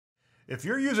If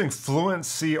you're using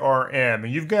FluentCRM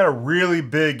and you've got a really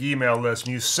big email list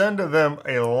and you send to them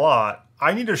a lot,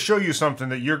 I need to show you something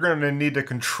that you're going to need to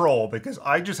control, because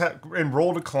I just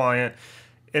enrolled a client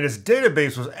and his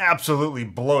database was absolutely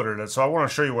bloated. And so I want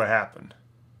to show you what happened.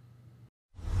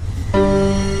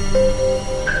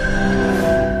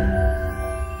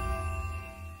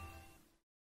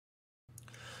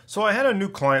 So I had a new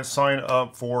client sign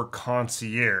up for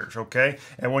Concierge, okay?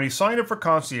 And when he signed up for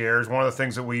Concierge, one of the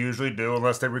things that we usually do,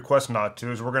 unless they request not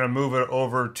to, is we're going to move it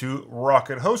over to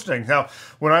Rocket Hosting. Now,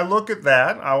 when I look at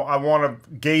that, I want to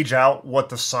gauge out what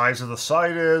the size of the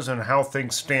site is and how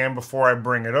things stand before I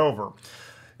bring it over.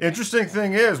 Interesting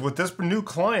thing is, with this new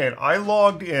client, I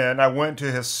logged in, I went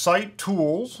to his site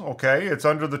tools, okay? It's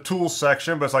under the tools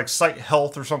section, but it's like site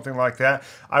health or something like that.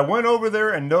 I went over there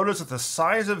and noticed that the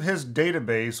size of his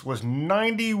database was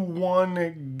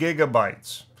 91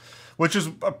 gigabytes, which is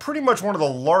pretty much one of the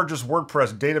largest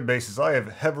WordPress databases I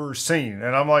have ever seen.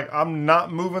 And I'm like, I'm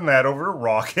not moving that over to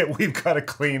Rocket. We've got to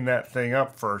clean that thing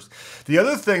up first. The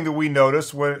other thing that we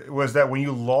noticed was that when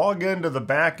you log into the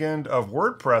back end of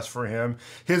WordPress for him,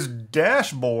 his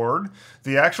dashboard,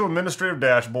 the actual administrative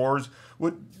dashboards,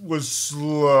 was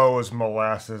slow as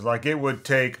molasses. Like, it would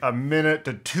take a minute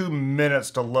to 2 minutes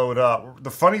to load up.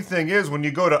 The funny thing is, when you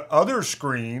go to other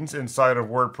screens inside of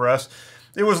WordPress,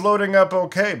 it was loading up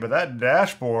okay, but that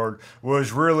dashboard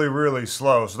was really, really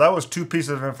slow. So that was two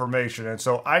pieces of information. And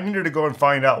so I needed to go and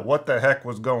find out what the heck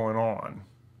was going on.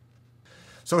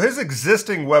 So his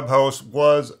existing web host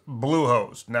was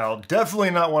Bluehost. Now, definitely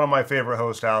not one of my favorite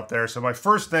hosts out there. So my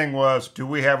first thing was, do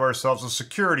we have ourselves a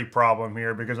security problem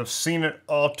here? Because I've seen it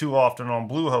all too often on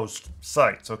Bluehost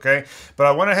sites, okay? But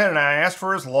I went ahead and I asked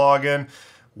for his login,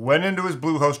 went into his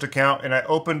Bluehost account, and I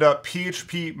opened up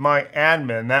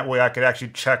PHPMyAdmin. That way I could actually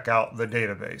check out the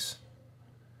database.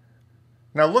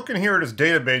 Now, looking here at his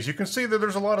database, you can see that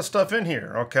there's a lot of stuff in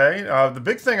here, okay? The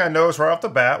big thing I noticed right off the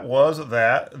bat was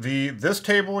that this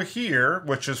table here,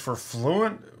 which is for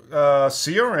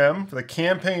FluentCRM, the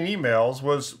campaign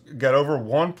emails, got over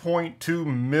 1.2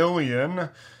 million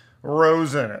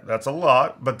rows in it. That's a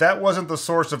lot, but that wasn't the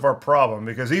source of our problem,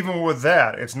 because even with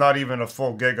that, it's not even a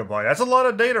full gigabyte. That's a lot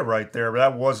of data right there, but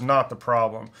that was not the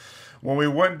problem. When we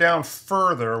went down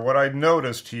further, what I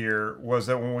noticed here was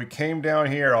that when we came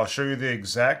down here, I'll show you the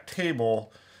exact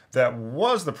table that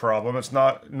was the problem. It's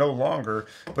no longer,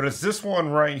 but it's this one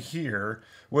right here,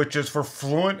 which is for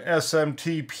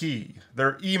FluentSMTP,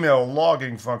 their email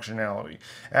logging functionality.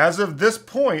 As of this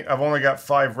point, I've only got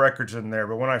 5 records in there,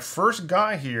 but when I first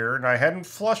got here, and I hadn't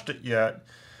flushed it yet,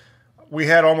 we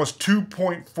had almost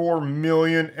 2.4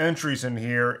 million entries in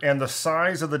here, and the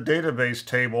size of the database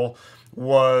table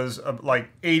was like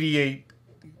 88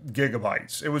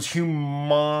 gigabytes. It was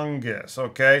humongous,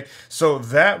 okay? So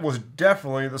that was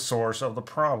definitely the source of the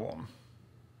problem.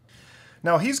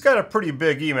 Now, he's got a pretty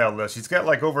big email list. He's got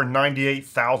like over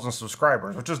 98,000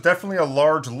 subscribers, which is definitely a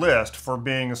large list for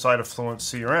being inside of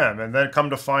FluentCRM. And then come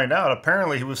to find out,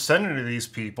 apparently he was sending to these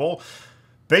people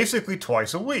basically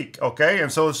twice a week, okay?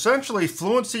 And so essentially,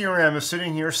 FluentCRM is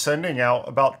sitting here sending out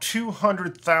about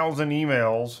 200,000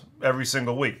 emails every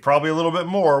single week. Probably a little bit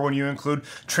more when you include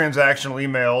transactional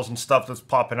emails and stuff that's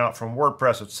popping out from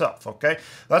WordPress itself, okay?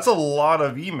 That's a lot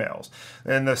of emails.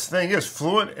 And this thing is,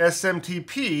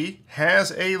 FluentSMTP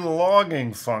has a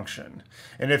logging function.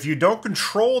 And if you don't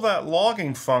control that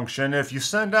logging function, if you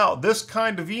send out this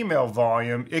kind of email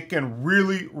volume, it can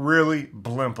really, really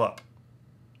blimp up.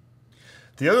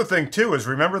 The other thing too is,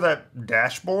 remember that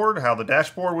dashboard, how the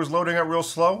dashboard was loading up real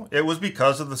slow? It was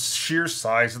because of the sheer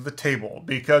size of the table.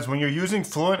 Because when you're using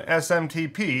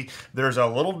FluentSMTP, there's a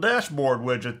little dashboard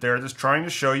widget there that's trying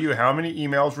to show you how many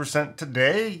emails were sent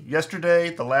today, yesterday,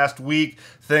 the last week,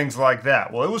 things like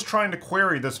that. Well, it was trying to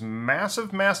query this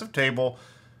massive, massive table,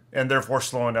 and therefore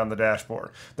slowing down the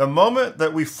dashboard. The moment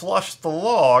that we flushed the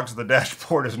logs, the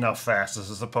dashboard is now fast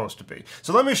as it's supposed to be.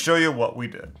 So let me show you what we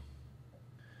did.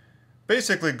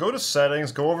 Basically, go to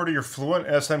settings, go over to your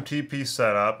FluentSMTP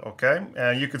setup, okay?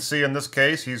 And you can see in this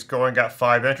case, he's got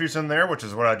 5 entries in there, which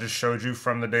is what I just showed you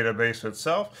from the database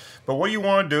itself. But what you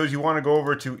want to do is you want to go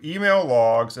over to email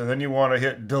logs, and then you want to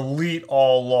hit delete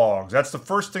all logs. That's the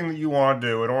first thing that you want to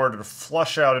do in order to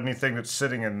flush out anything that's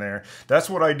sitting in there. That's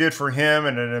what I did for him,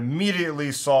 and it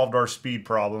immediately solved our speed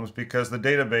problems because the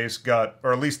database got,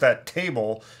 or at least that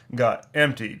table got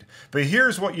emptied. But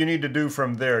here's what you need to do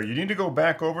from there. You need to go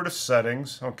back over to settings,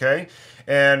 okay?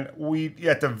 And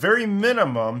at the very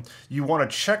minimum, you want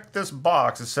to check this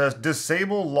box. It says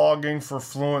disable logging for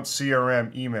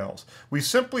FluentCRM emails. We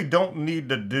simply don't need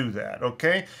to do that,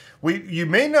 okay? You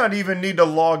may not even need to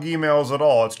log emails at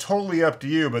all. It's totally up to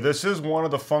you, but this is one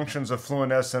of the functions of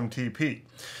FluentSMTP.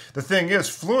 The thing is,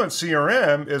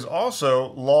 FluentCRM is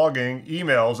also logging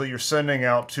emails that you're sending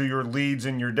out to your leads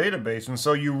in your database, and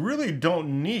so you really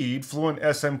don't need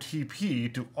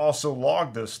FluentSMTP to also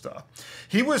log this stuff.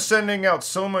 He was sending out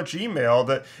so much email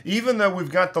that even though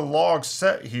we've got the log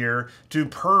set here to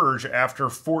purge after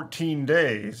 14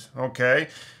 days, okay,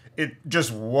 it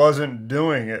just wasn't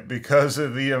doing it because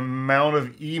of the amount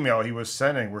of email he was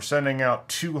sending. We're sending out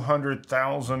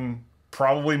 200,000,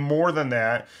 probably more than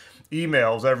that,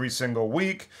 emails every single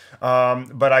week.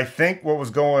 But I think what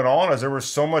was going on is there was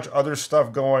so much other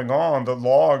stuff going on. The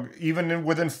log, even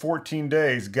within 14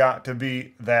 days, got to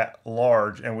be that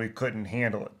large and we couldn't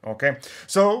handle it. Okay,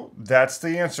 so that's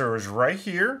the answer, is right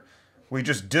here. We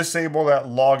just disable that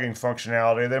logging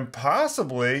functionality, then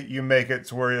possibly you make it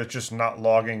to where it's just not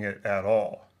logging it at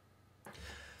all.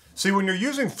 See, when you're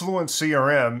using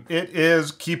FluentCRM, it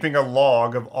is keeping a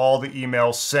log of all the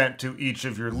emails sent to each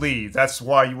of your leads. That's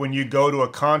why when you go to a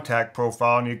contact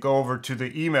profile and you go over to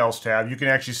the emails tab, you can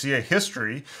actually see a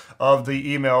history of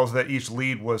the emails that each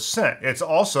lead was sent. It's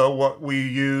also what we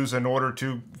use in order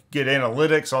to get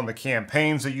analytics on the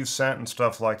campaigns that you sent and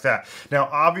stuff like that. Now,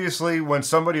 obviously, when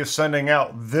somebody is sending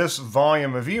out this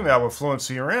volume of email with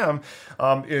FluentCRM,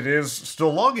 it is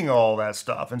still logging all that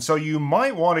stuff. And so you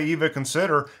might want to even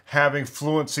consider having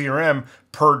FluentCRM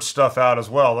purge stuff out as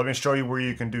well. Let me show you where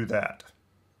you can do that.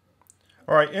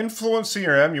 All right, in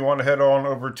FluentCRM, you want to head on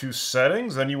over to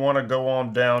Settings, then you want to go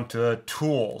on down to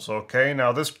Tools, okay?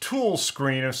 Now, this Tools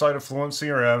screen inside of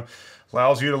FluentCRM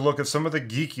allows you to look at some of the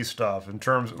geeky stuff in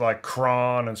terms of like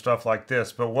cron and stuff like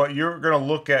this. But what you're going to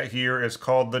look at here is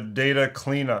called the data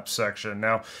cleanup section.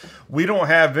 Now, we don't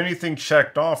have anything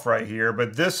checked off right here,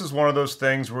 but this is one of those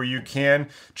things where you can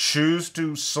choose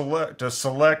to select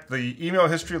the email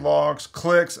history logs,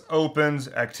 clicks, opens,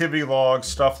 activity logs,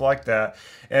 stuff like that.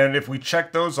 And if we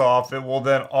check those off, it will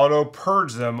then auto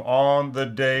purge them on the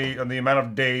day, on the amount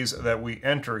of days that we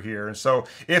enter here. And so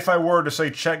if I were to say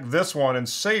check this one and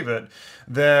save it,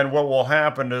 then what will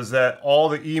happen is that all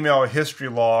the email history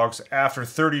logs after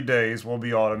 30 days will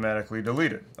be automatically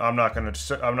deleted. I'm not going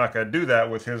to do that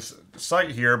with his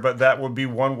site here, but that would be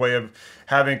one way of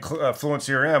having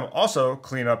FluentCRM also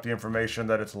clean up the information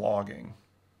that it's logging.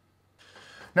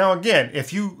 Now again,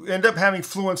 if you end up having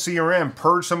FluentCRM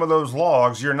purge some of those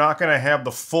logs, you're not going to have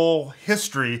the full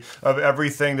history of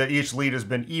everything that each lead has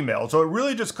been emailed. So it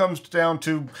really just comes down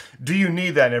to, do you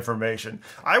need that information?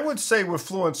 I would say with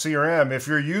FluentCRM, if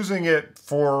you're using it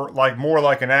for more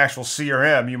like an actual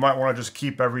CRM, you might want to just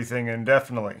keep everything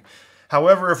indefinitely.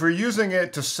 However, if you're using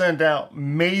it to send out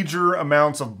major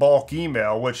amounts of bulk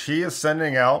email, which he is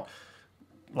sending out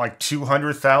like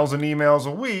 200,000 emails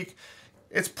a week,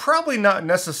 it's probably not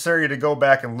necessary to go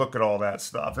back and look at all that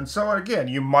stuff. And so again,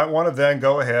 you might want to then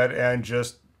go ahead and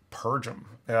just purge them,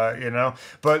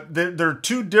 But they're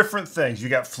two different things. You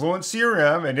got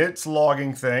FluentCRM and it's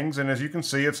logging things, and as you can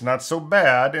see, it's not so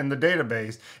bad in the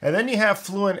database. And then you have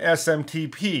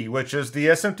FluentSMTP, which is the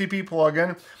SMTP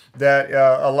plugin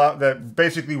that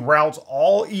basically routes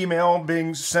all email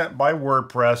being sent by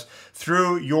WordPress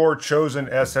through your chosen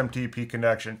SMTP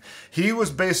connection. He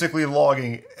was basically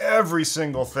logging every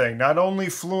single thing, not only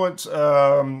Fluent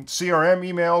CRM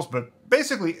emails, but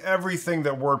basically everything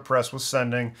that WordPress was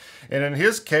sending. And in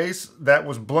his case, that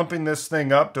was blumping this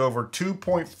thing up to over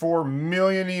 2.4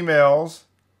 million emails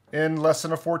in less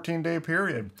than a 14-day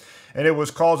period. And it was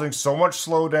causing so much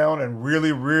slowdown and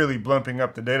really, really blumping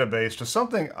up the database to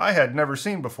something I had never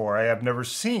seen before. I have never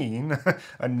seen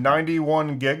a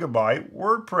 91 gigabyte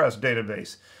WordPress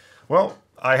database. Well,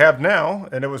 I have now,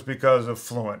 and it was because of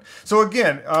Fluent. So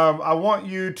again, I want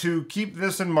you to keep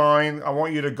this in mind. I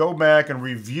want you to go back and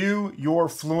review your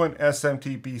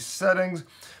FluentSMTP settings.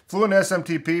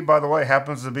 FluentSMTP, by the way,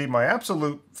 happens to be my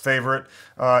absolute favorite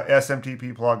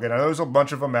SMTP plugin. I know there's a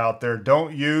bunch of them out there.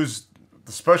 Don't use,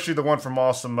 especially the one from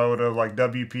Automotive, like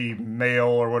WP Mail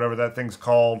or whatever that thing's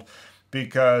called,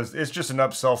 because it's just an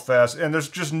upsell fest, and there's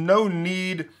just no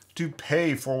need to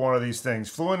pay for one of these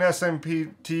things.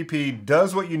 FluentSMTP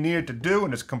does what you need it to do,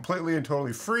 and it's completely and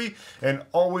totally free and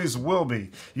always will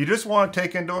be. You just want to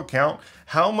take into account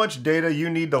how much data you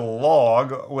need to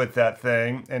log with that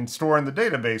thing and store in the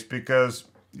database, because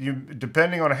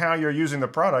depending on how you're using the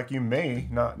product, you may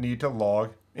not need to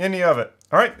log any of it.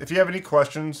 All right, if you have any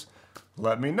questions,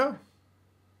 let me know.